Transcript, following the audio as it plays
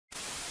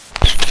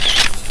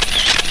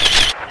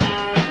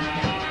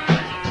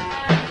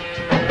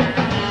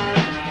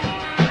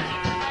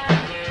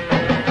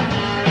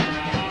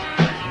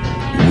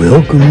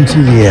Welcome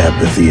to the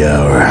Apathy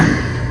Hour.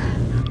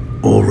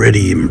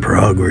 Already in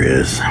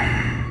progress.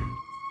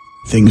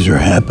 Things are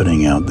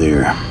happening out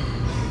there.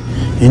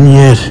 And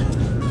yet,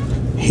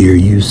 here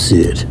you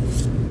sit.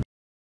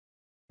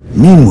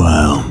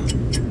 Meanwhile,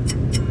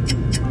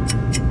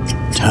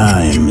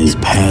 time is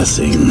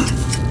passing.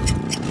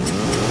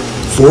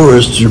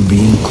 Forests are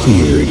being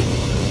cleared.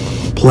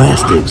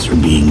 Plastics are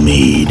being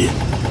made.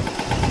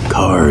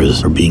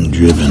 Cars are being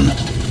driven.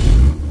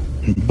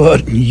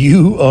 But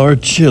you are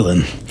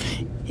chillin'.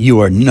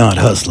 You are not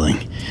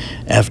hustling.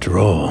 After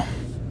all,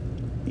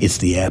 it's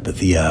the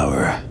Apathy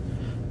Hour.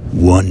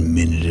 1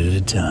 minute at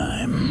a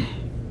time.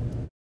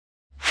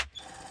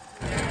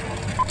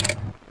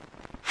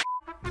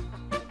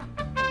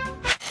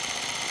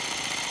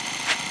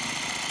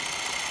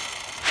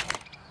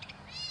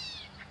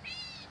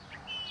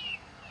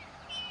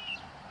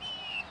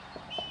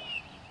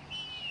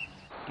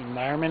 The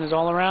environment is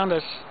all around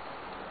us.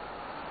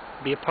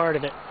 Be a part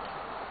of it.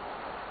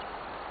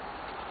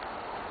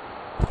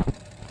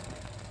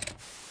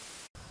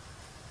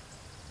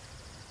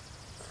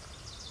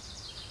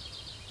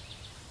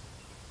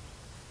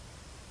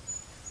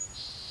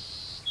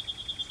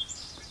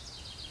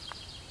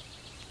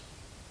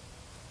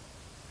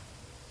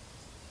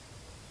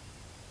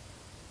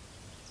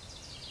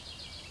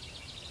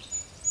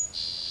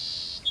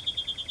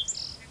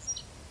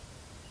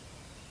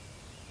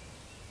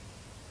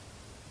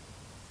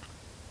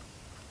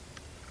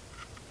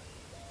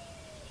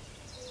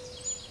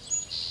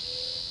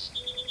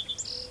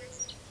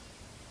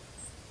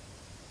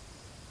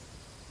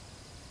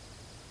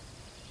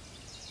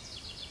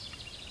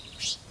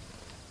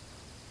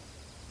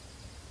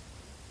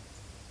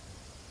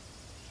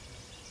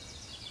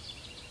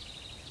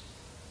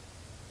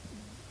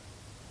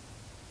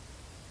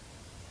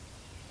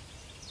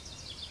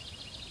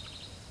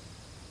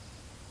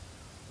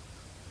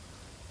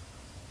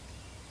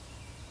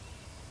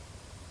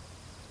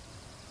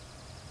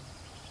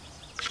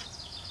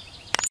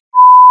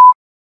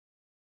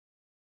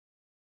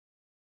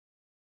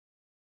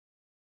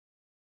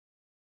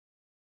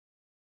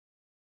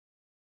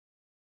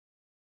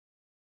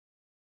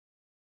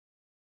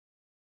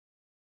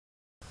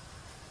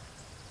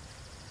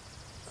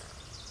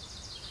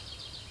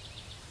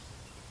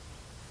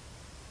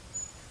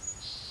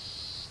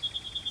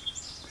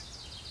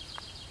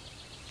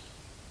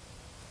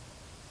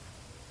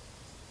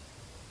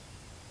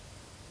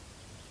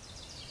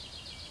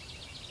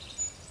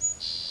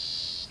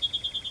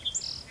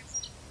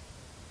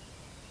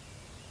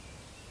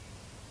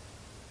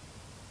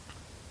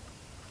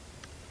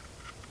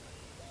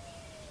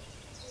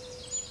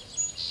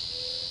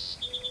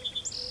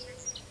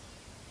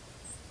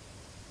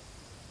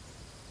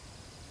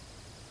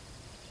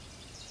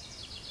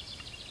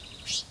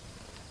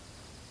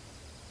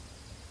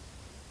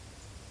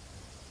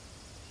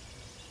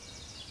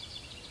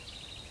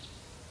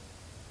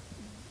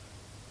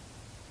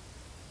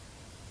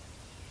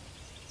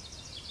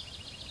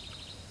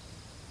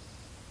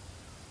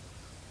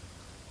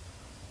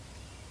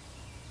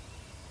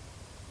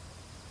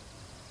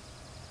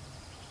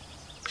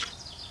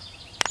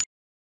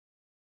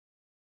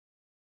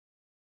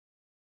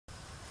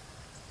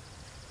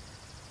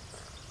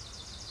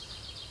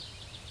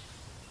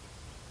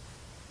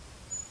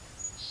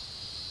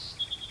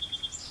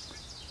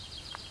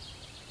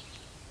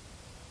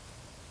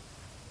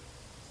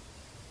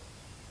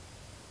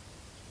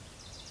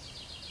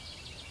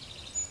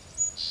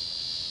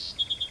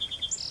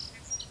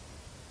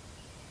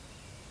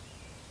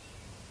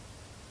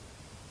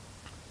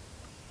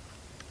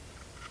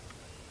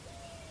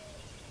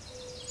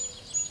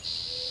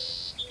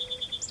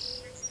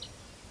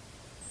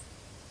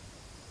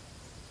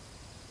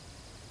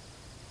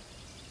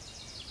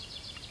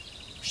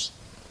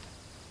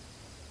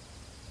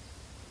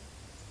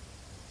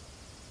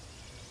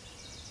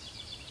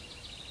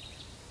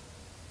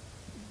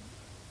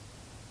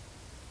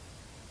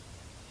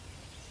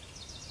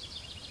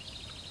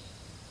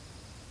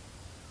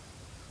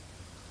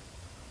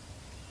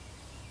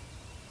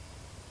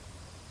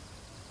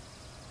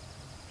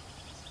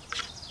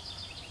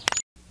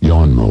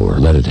 YaWN MoWeR,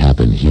 let it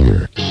happen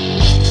here.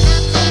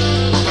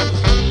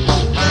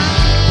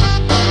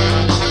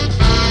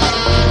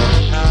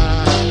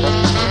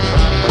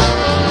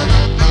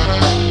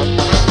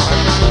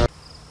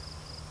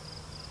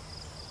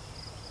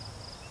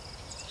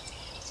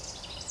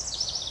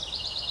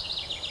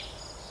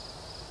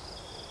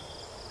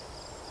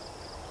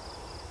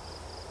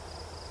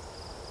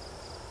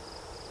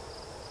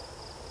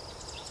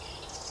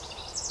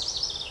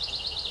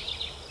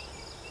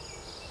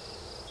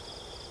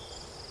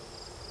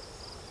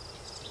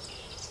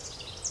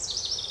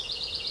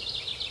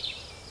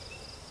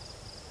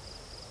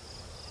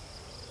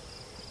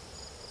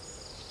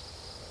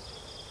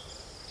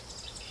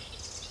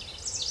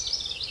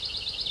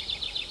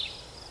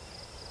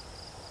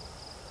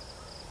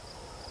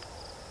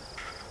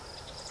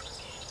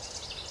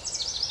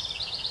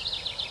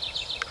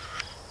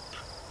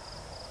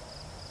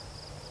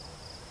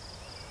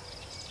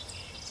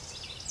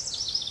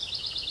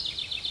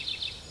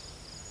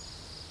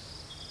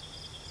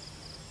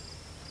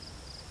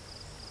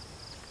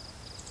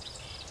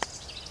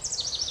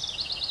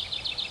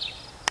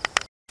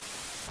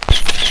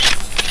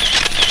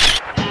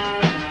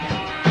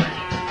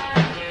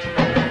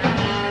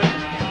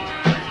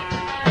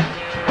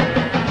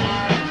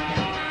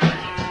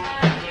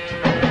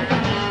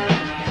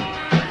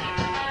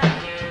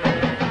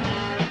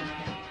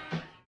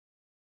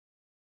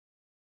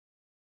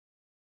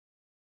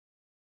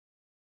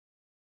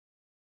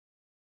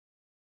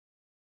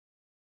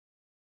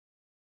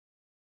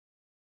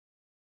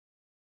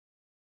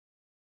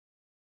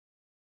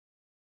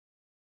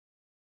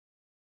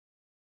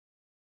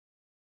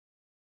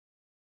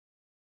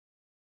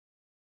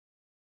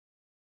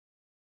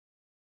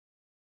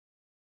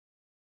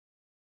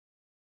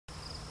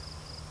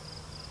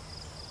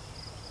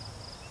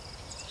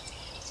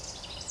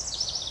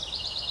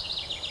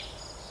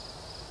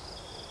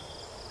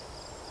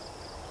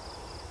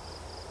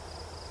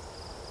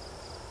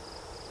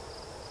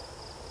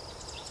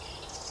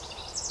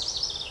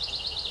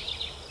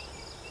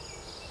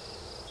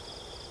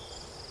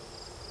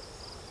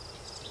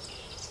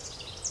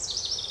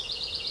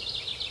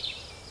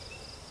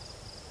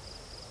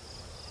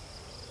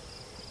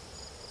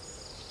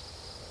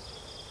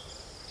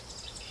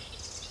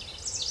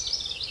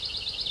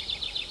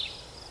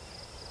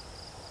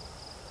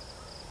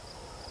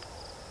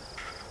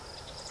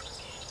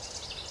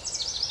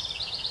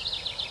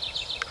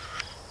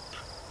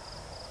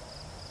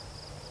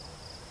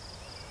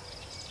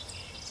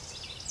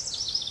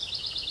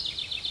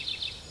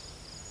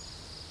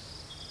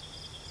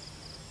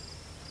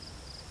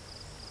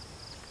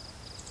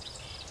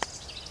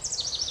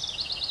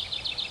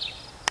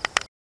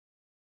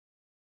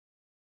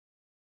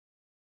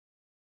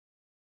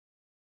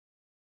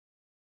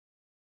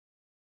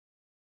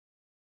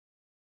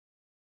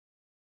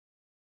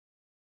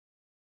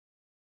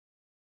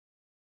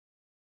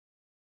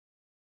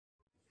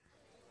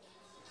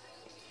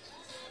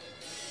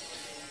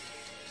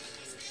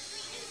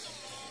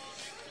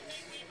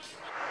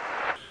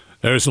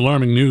 There's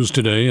alarming news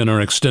today in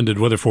our extended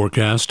weather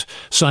forecast.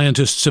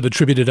 Scientists have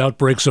attributed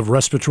outbreaks of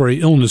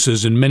respiratory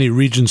illnesses in many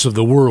regions of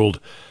the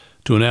world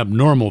to an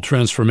abnormal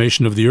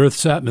transformation of the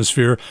Earth's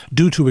atmosphere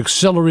due to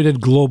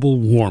accelerated global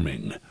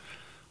warming.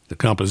 The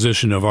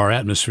composition of our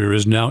atmosphere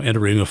is now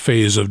entering a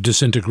phase of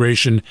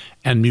disintegration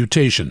and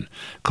mutation,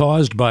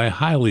 caused by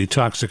highly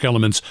toxic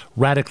elements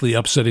radically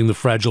upsetting the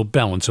fragile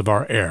balance of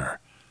our air.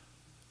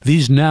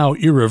 These now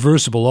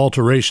irreversible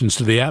alterations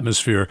to the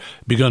atmosphere,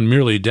 begun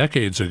merely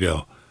decades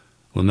ago,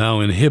 will now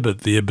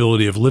inhibit the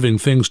ability of living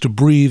things to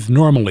breathe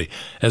normally,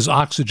 as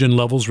oxygen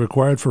levels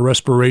required for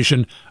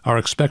respiration are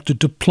expected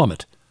to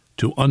plummet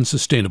to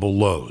unsustainable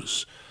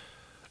lows.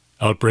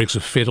 Outbreaks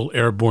of fatal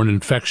airborne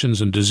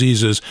infections and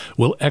diseases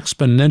will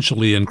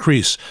exponentially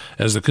increase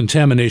as the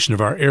contamination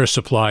of our air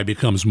supply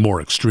becomes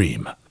more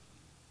extreme.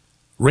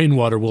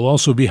 Rainwater will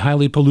also be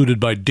highly polluted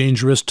by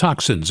dangerous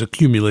toxins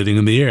accumulating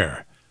in the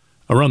air.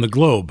 Around the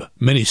globe,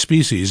 many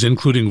species,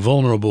 including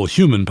vulnerable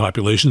human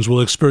populations,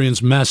 will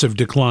experience massive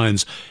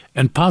declines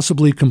and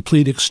possibly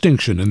complete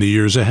extinction in the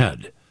years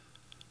ahead.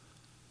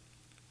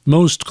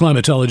 Most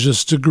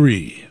climatologists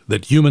agree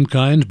that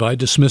humankind, by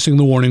dismissing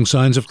the warning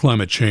signs of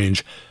climate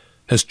change,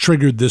 has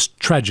triggered this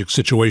tragic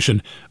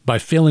situation by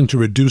failing to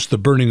reduce the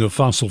burning of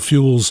fossil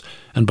fuels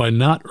and by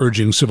not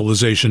urging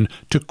civilization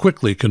to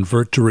quickly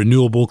convert to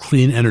renewable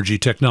clean energy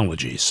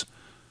technologies.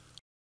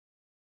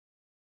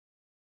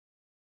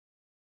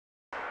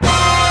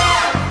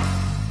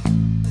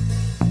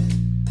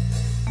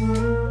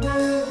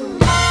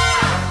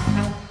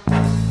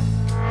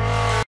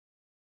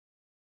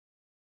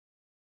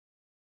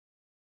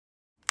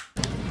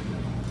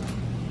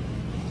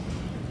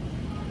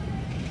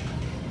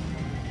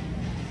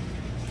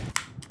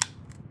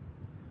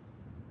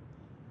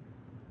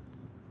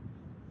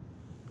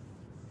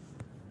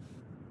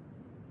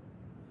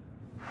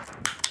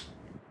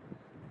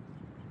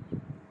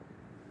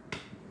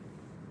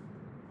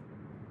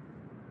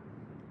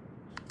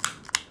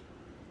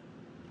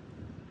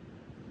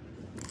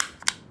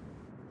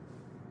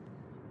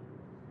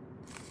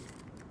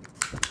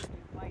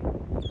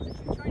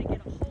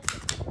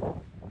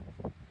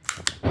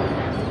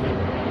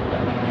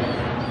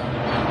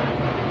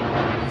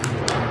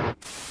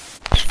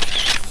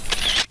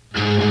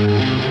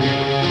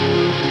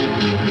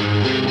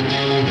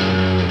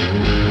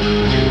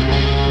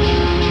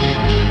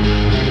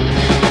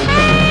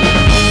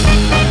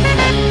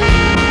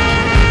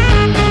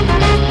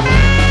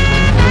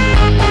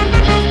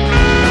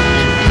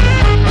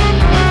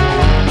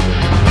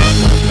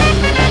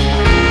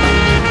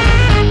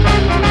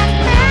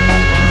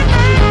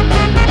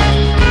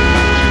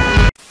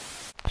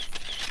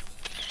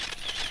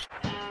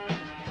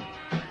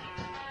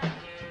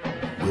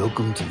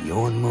 Welcome to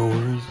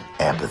YaWNMoWeR's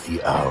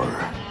Apathy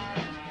Hour.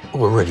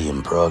 Already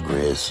in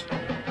progress.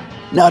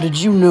 Now, did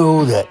you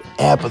know that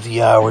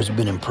Apathy Hour's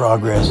been in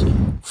progress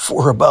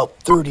for about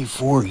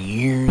 34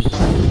 years?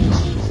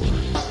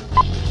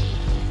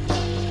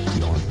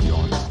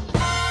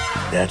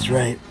 That's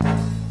right.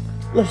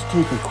 Let's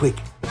take a quick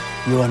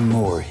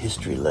YaWNMoWeR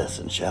history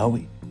lesson, shall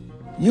we?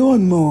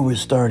 YaWNMoWeR was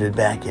started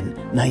back in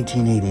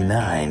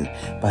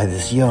 1989 by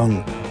this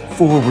young,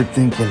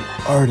 forward-thinking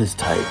artist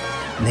type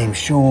named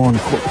Sean.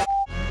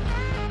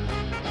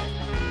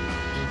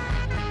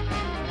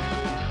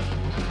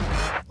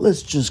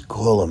 Let's just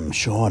call him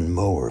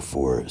YaWNMoWeR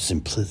for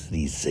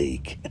simplicity's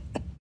sake.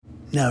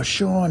 Now,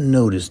 Sean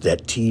noticed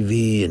that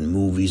TV and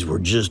movies were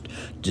just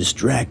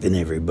distracting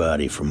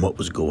everybody from what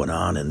was going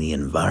on in the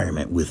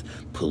environment with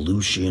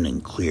pollution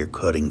and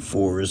clear-cutting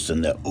forests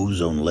and the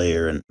ozone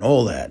layer and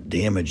all that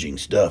damaging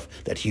stuff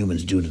that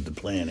humans do to the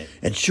planet.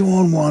 And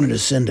Sean wanted to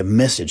send a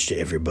message to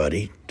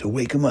everybody to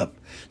wake them up,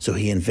 so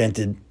he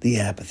invented the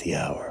Apathy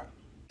Hour.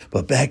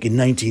 But back in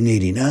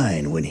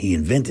 1989, when he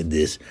invented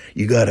this,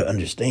 you gotta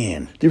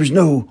understand, there was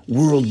no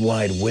World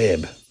Wide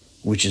Web,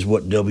 which is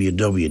what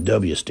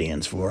WWW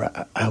stands for.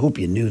 I hope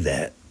you knew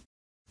that.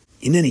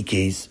 In any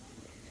case,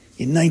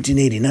 in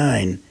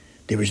 1989,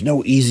 there was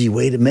no easy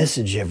way to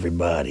message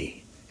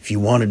everybody. If you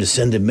wanted to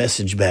send a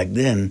message back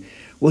then,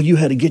 well, you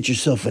had to get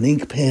yourself an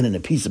ink pen and a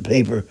piece of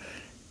paper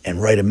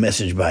and write a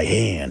message by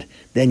hand.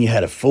 Then you had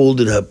to fold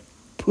it up,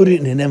 put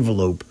it in an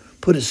envelope,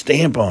 put a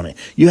stamp on it.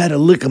 You had to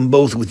lick them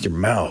both with your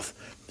mouth,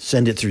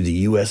 send it through the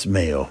U.S.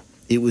 mail.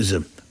 It was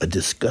a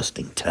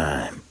disgusting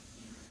time.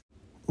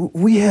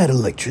 We had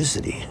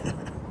electricity,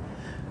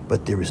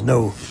 but there was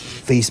no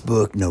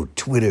Facebook, no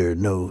Twitter,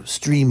 no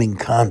streaming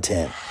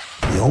content.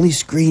 The only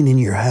screen in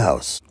your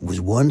house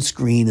was one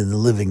screen in the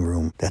living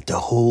room that the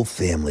whole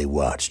family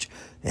watched,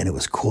 and it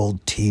was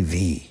called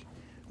TV,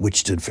 which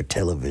stood for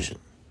television.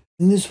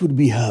 And this would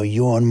be how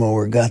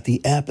YaWNMoWeR got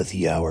the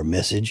Apathy Hour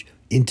message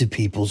into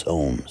people's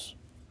homes.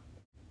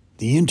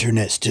 The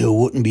internet still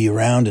wouldn't be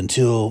around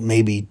until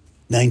maybe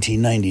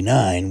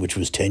 1999, which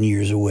was 10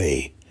 years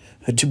away.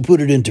 To put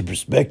it into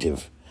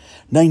perspective,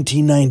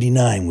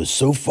 1999 was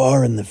so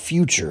far in the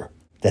future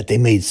that they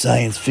made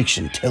science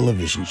fiction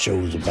television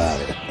shows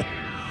about it.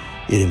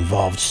 It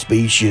involved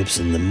spaceships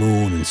and the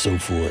moon and so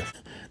forth.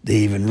 They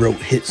even wrote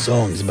hit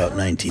songs about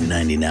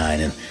 1999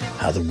 and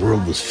how the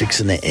world was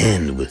fixing to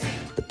end with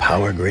the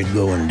power grid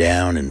going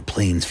down and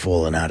planes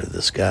falling out of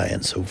the sky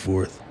and so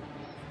forth.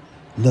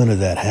 None of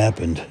that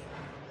happened.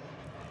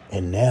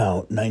 And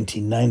now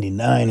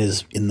 1999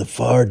 is in the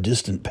far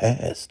distant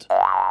past.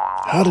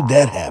 How did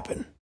that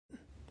happen?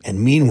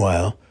 And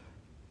meanwhile,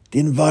 the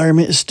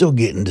environment is still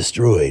getting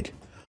destroyed.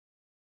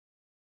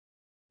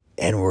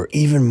 And we're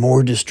even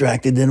more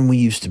distracted than we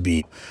used to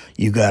be.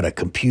 You got a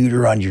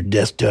computer on your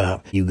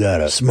desktop. You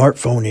got a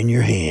smartphone in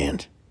your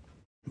hand.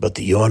 But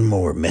the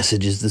YaWNMoWeR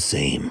message is the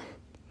same.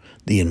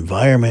 The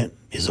environment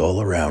is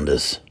all around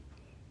us.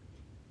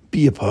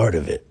 Be a part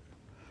of it.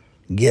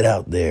 Get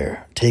out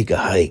there. Take a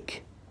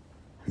hike.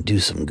 Do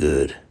some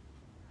good.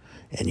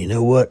 And you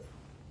know what?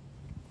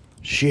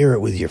 Share it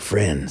with your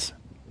friends.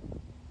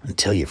 And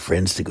tell your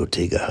friends to go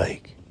take a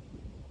hike.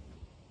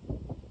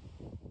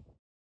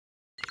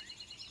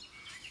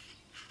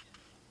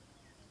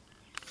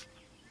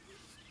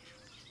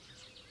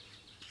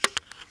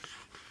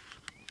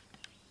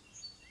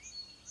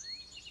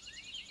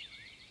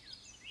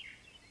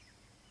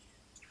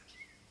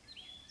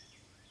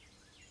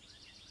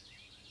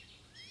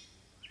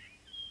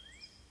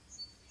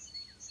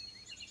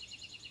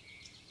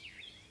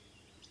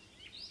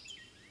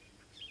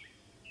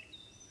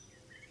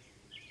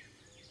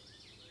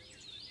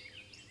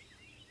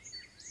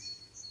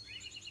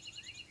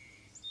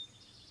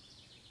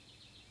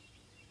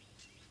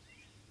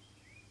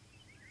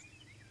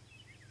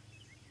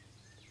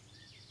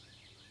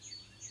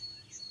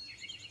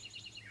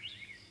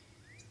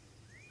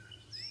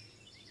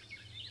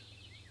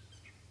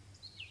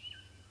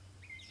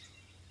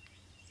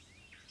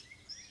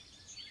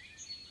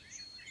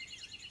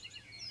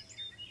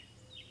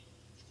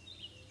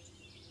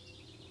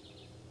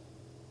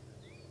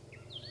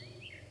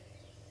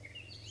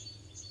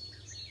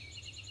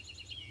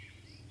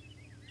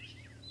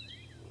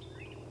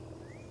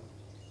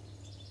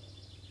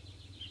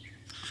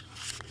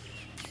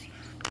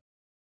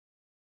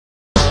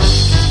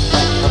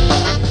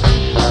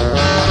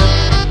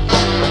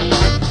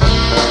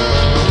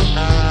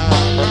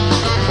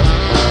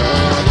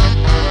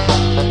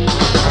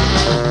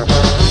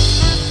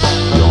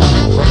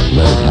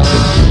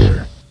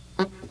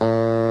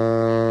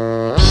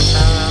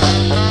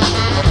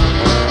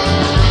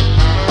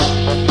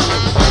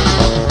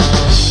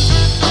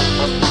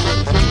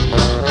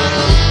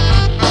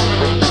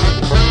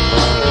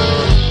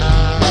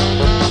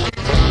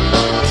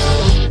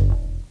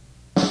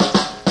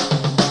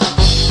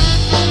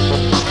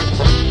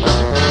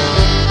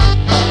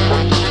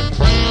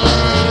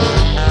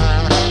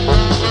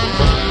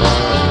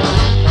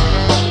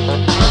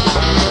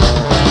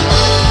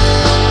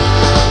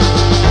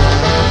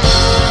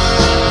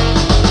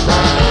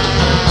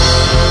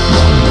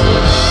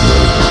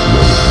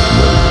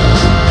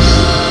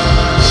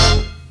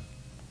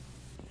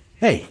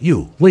 Hey,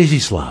 you, lazy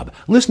slob,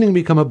 listening to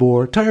become a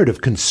bore, tired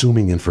of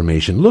consuming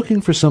information, looking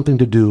for something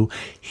to do?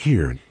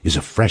 Here is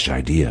a fresh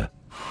idea.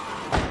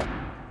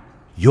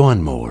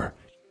 YaWNMoWeR.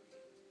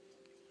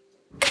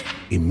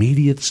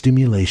 Immediate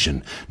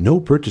stimulation. No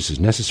purchase is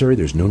necessary.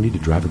 There's no need to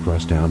drive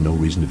across town. No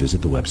reason to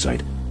visit the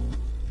website.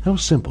 How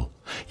simple.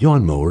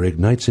 YaWNMoWeR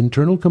ignites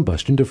internal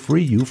combustion to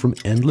free you from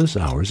endless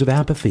hours of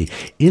apathy.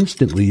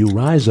 Instantly you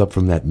rise up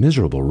from that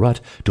miserable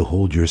rut to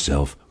hold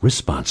yourself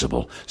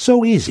responsible.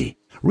 So easy.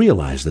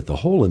 Realize that the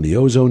hole in the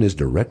ozone is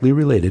directly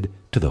related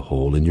to the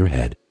hole in your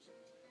head.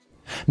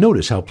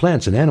 Notice how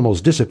plants and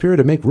animals disappear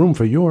to make room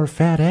for your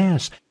fat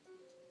ass.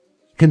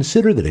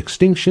 Consider that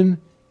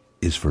extinction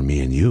is for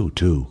me and you,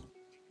 too.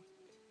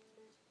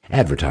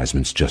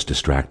 Advertisements just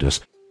distract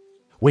us.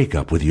 Wake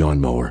up with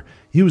YaWNMoWeR.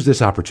 Use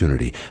this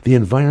opportunity. The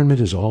environment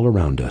is all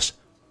around us.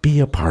 Be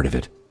a part of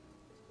it.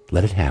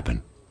 Let it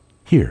happen.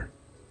 Here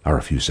are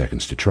a few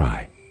seconds to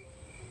try.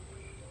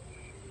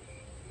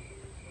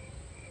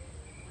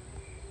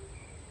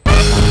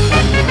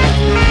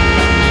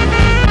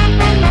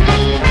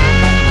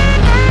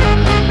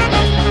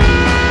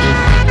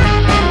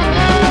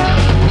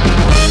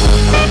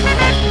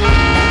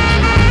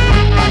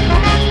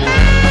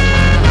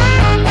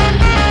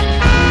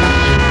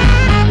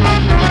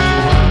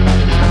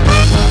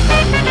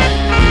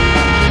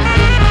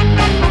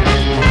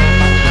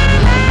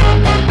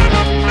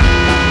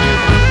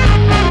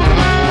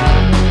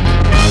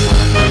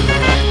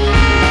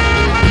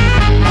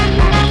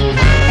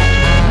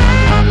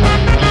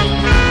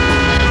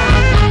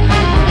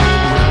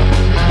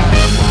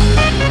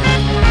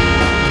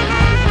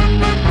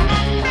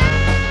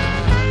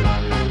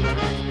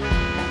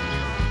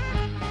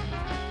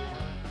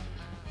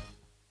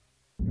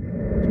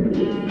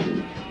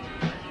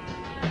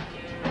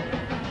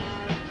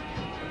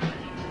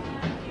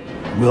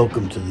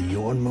 Welcome to the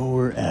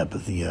YaWNMoWeR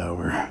Apathy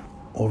Hour,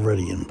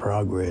 already in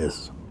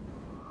progress.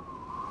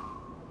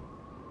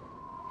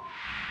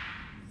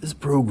 This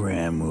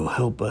program will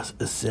help us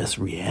assess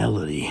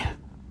reality.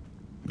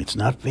 It's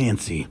not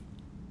fancy,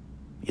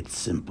 it's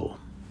simple.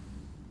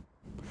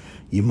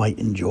 You might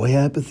enjoy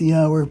Apathy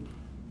Hour,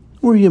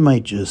 or you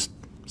might just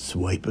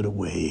swipe it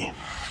away.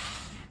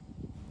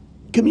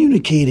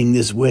 Communicating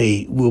this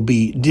way will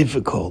be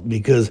difficult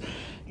because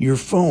your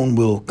phone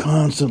will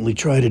constantly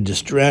try to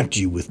distract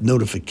you with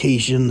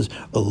notifications,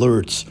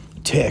 alerts,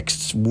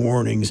 texts,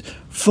 warnings,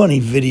 funny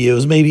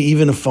videos, maybe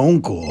even a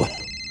phone call.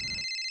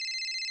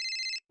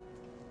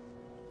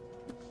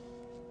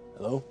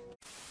 Hello?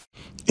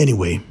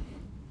 Anyway,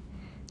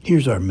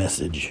 here's our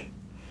message.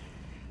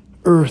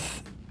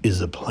 Earth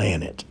is a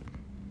planet.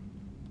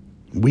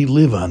 We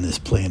live on this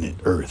planet,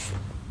 Earth.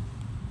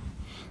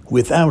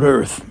 Without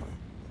Earth,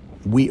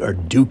 we are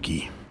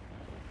dookie.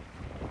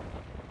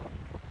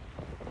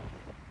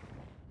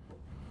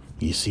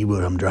 You see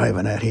what I'm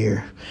driving at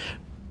here?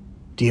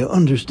 Do you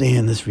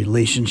understand this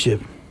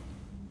relationship?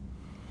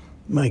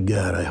 My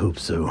God, I hope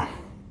so.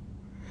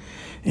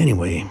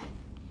 Anyway,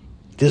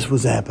 this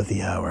was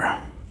Apathy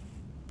Hour.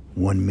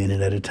 1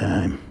 minute at a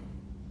time.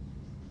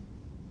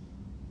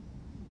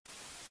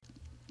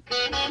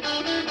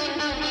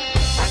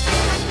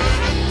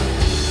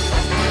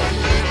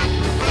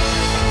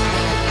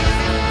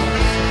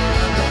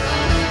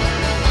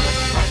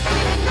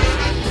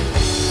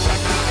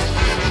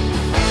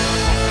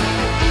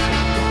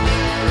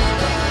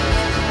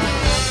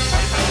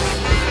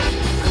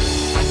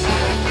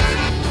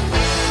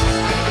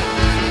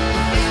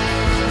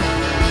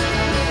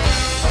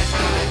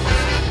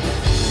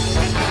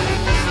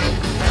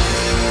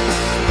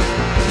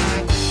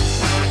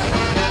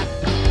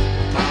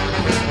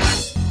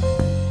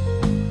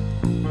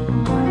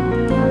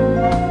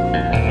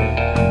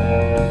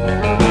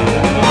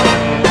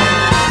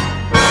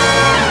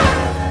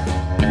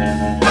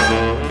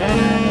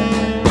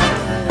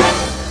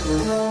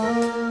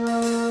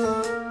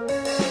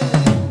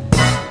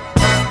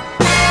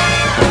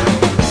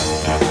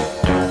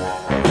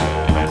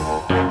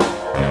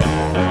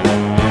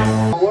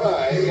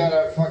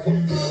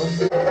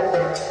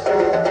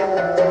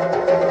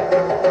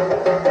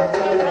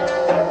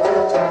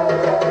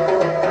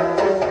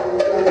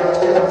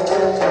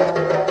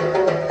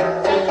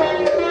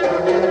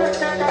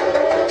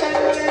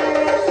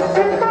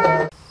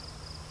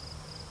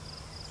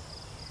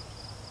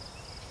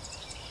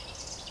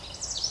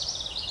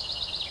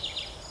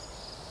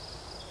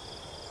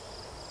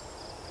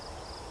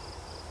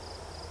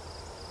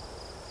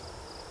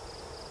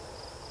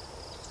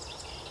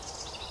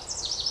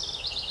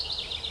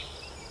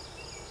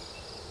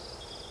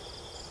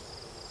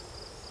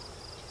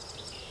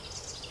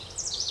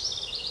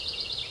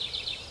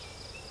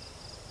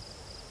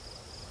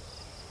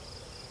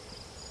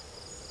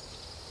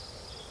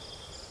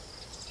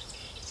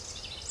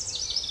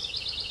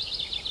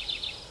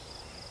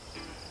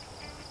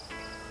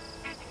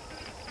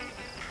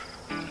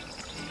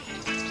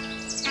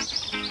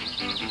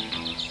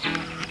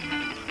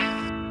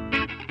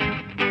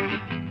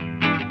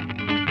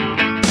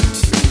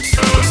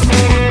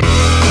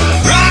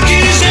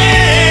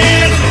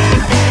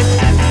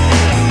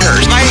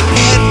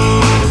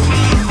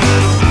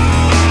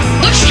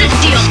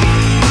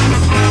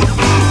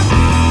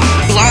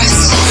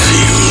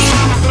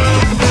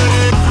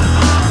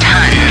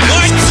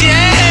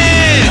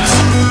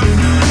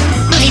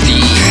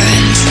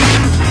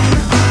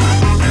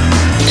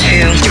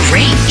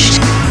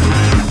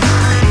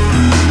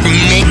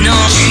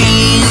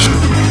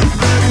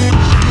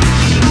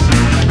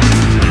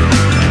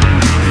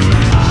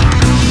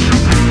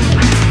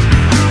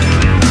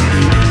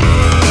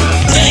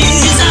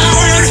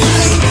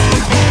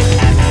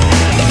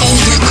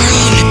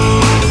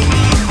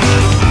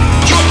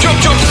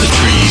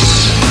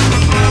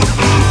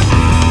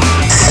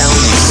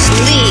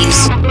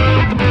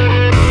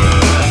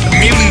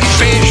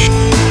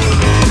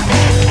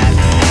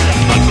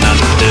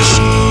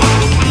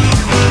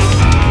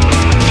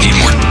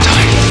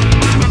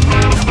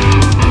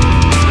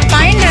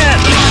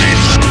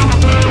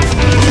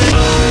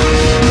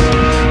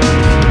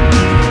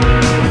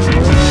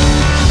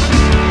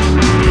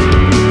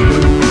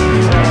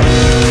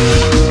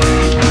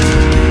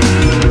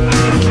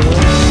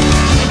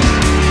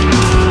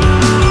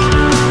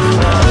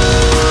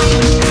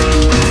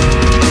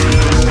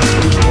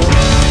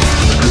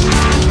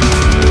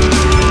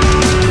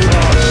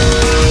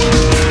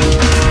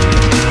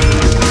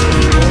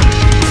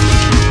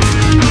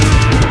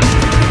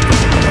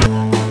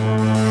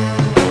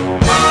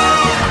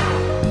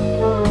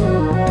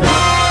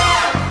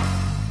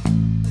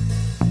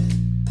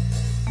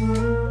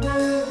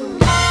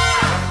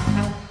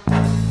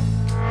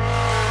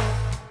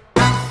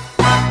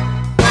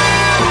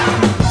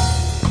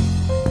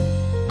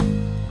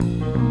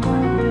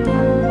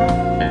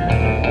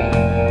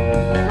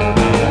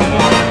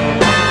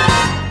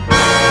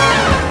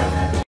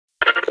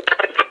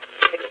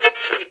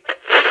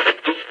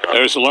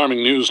 There's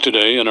alarming news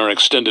today in our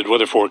extended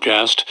weather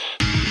forecast.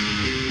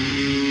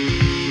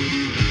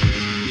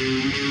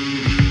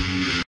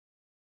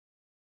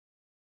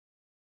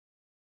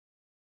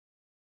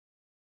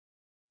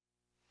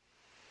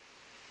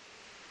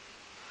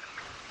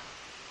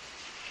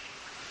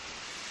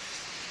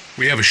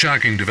 We have a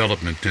shocking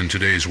development in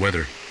today's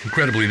weather.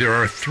 Incredibly, there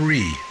are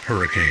 3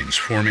 hurricanes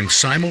forming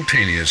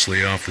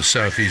simultaneously off the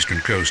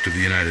southeastern coast of the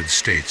United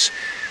States.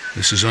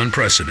 This is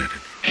unprecedented.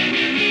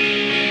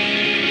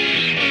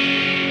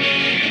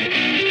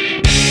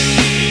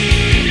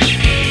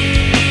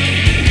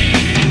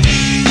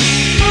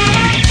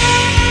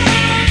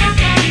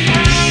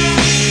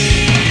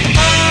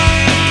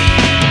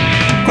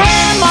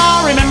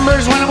 Grandma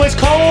remembers when it was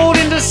cold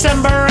in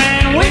December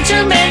and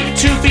winter meant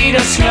 2 feet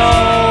of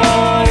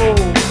snow.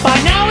 By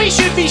now we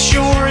should be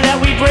sure that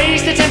we've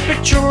raised the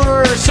temperature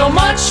so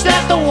much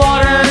that the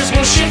waters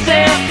will shift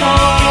their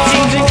flow. It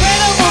seems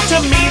incredible to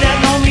me that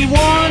in only 1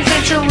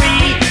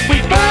 century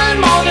we've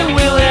burned more than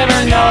we'll ever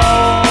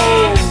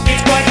know.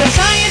 It's quite the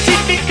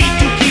scientific feat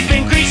to keep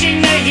increasing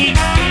the heat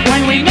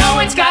when we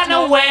know it's got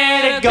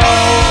nowhere to go.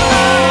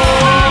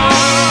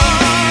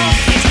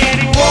 It's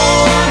getting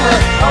warmer,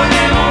 a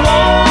little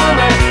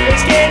warmer.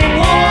 It's getting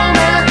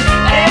warmer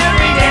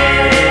every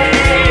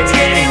day. It's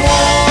getting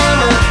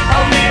warmer, a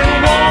little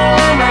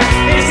warmer.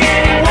 It's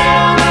getting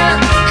warmer.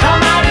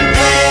 Come out and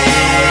play.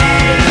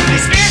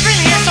 These fears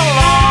been here so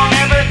long,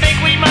 ever think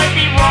we might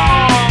be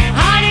wrong?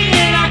 Hiding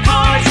in our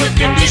cars with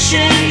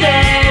conditioned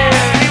air.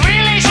 We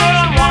really should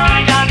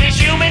unwind on this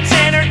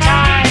human-centered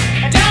time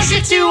and dash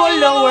it to a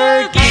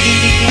lower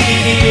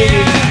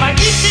gear. Might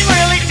be seem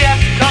really deaf,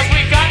 cause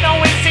we've got no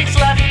instincts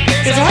left.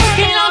 There's a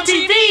hurricane on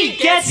TV,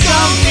 get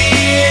some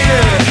fear.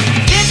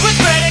 Kids with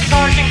credit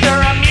cards think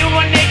they're immune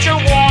when nature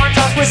warns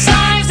us with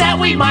signs that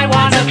we might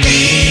want to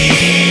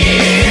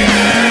fear.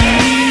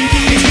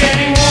 It's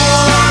getting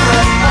warmer,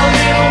 a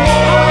little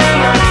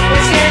warmer.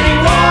 It's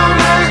getting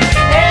warmer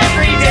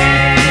every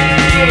day.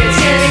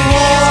 It's getting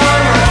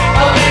warmer,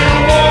 a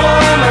little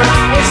warmer.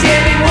 It's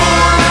getting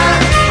warmer,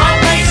 a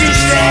place to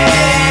stay.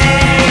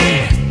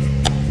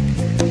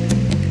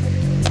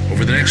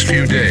 Over the next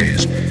few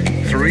days,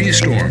 3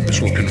 storms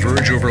will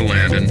converge over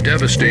land and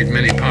devastate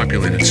many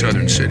populated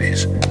southern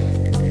cities.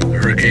 The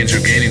hurricanes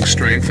are gaining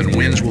strength and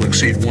winds will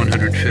exceed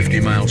 150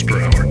 miles per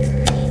hour.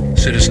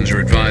 Citizens are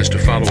advised to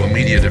follow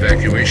immediate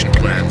evacuation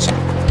plans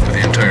for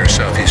the entire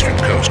southeastern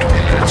coast of the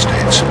United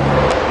States.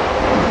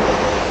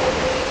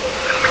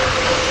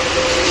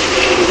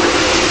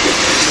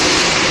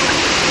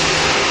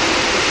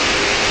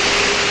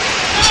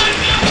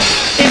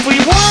 If we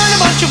weren't a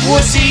bunch of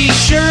wussies,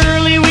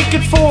 surely we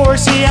could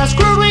foresee how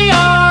screwed we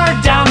are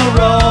down the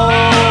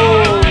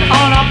road.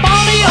 On a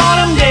balmy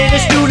autumn day, the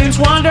students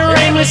wander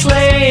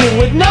aimlessly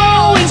with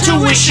no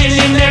intuition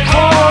in their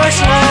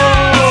course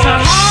load. It's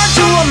not hard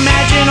to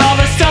imagine all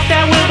the stuff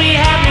that will be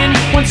happening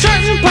when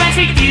certain plants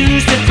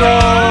refuse to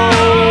grow.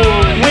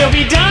 We'll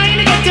be dying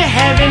to get to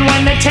heaven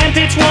when the temp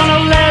hits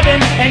 111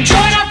 and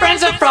join our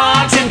friends the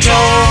frogs in tow.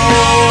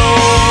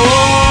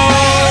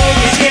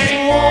 It's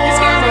getting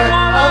warmer,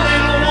 a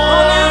little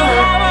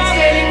warmer. It's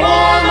getting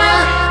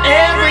warmer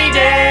every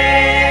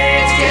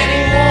day. It's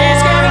getting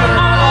warmer,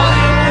 a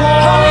little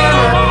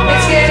warmer.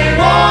 It's getting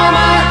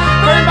warmer,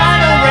 burned by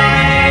the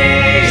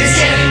rain. It's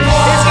getting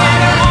warmer,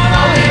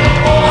 a little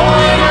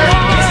warmer.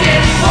 It's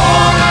getting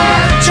warmer,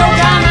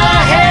 choke on the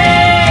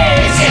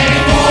hay. It's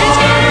getting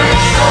warmer,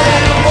 a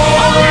little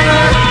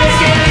warmer. It's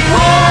getting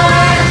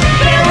warmer,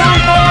 better run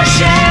for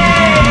shade.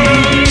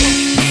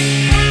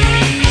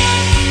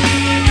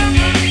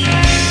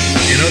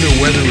 In other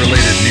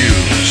weather-related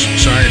news,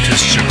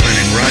 scientists are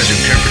claiming rising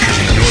temperatures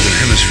in the northern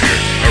hemisphere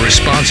are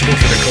responsible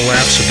for the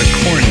collapse of the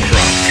corn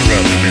crop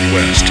throughout the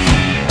Midwest.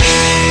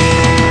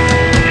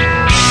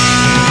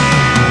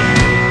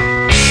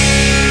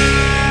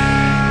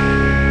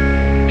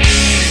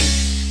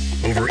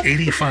 Over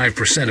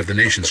 85% of the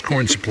nation's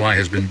corn supply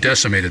has been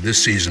decimated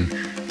this season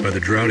by the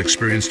drought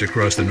experienced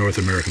across the North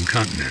American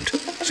continent.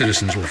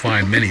 Citizens will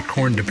find many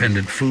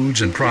corn-dependent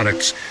foods and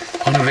products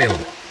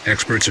unavailable.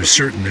 Experts are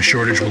certain the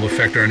shortage will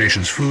affect our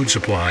nation's food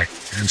supply,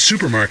 and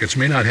supermarkets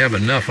may not have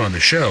enough on the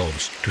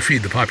shelves to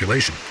feed the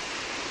population.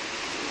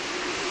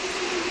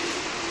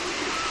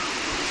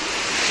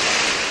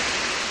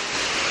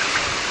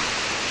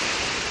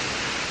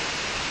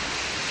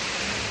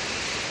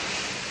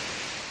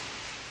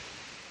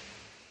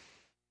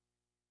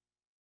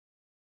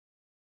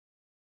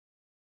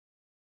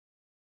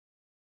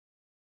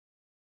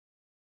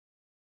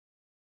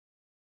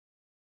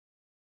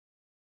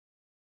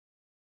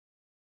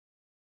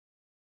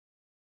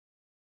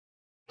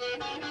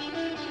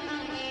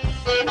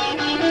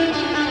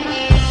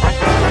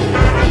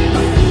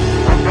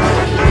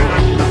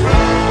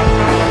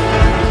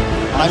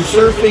 I'm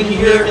surfing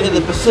here in the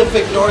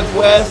Pacific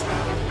Northwest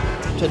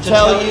to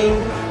tell you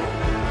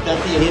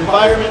that the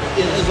environment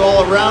is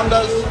all around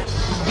us.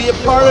 Be a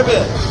part of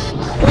it.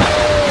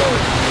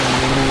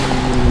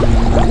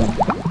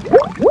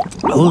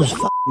 Whose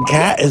f***ing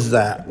cat is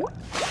that?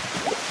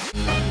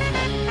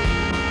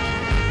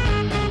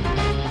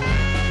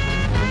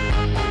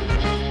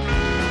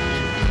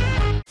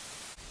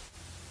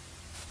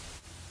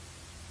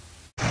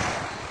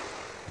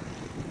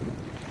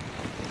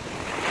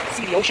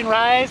 See the ocean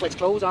rise, let's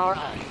close our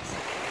eyes.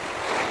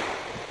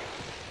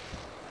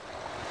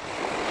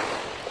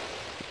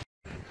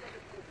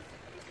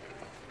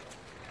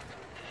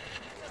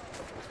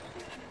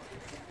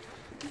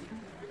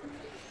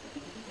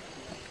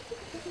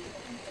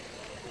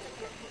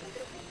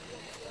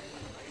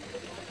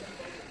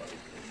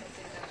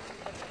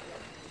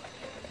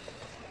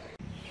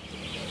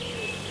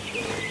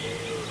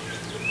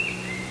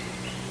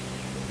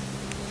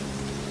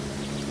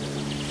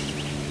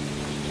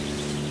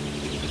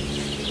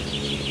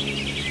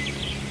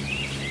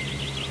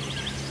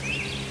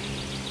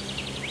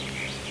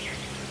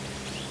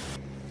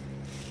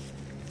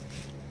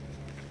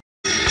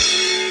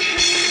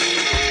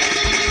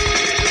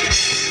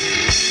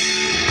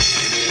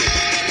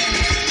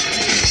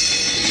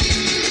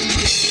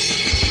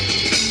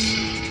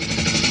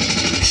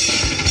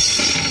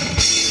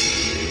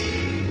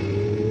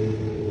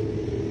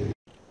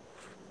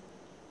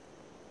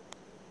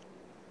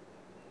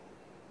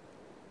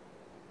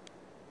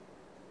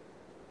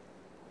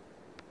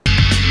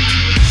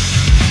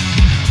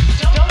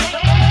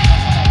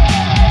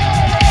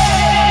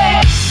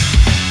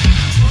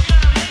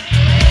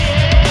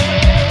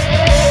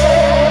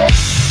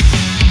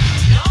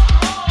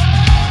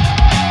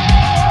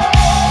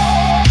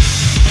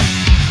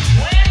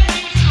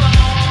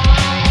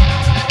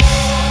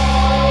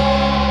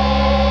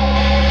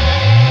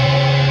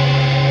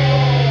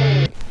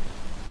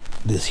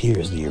 This here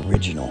is the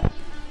original.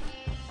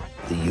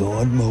 The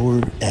YaWN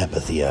MoWeR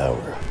Apathy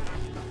Hour.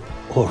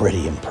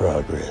 Already in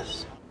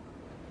progress.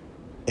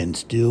 And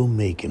still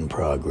making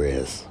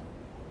progress.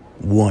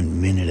 1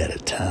 minute at a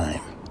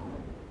time.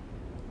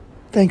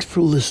 Thanks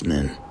for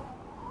listening.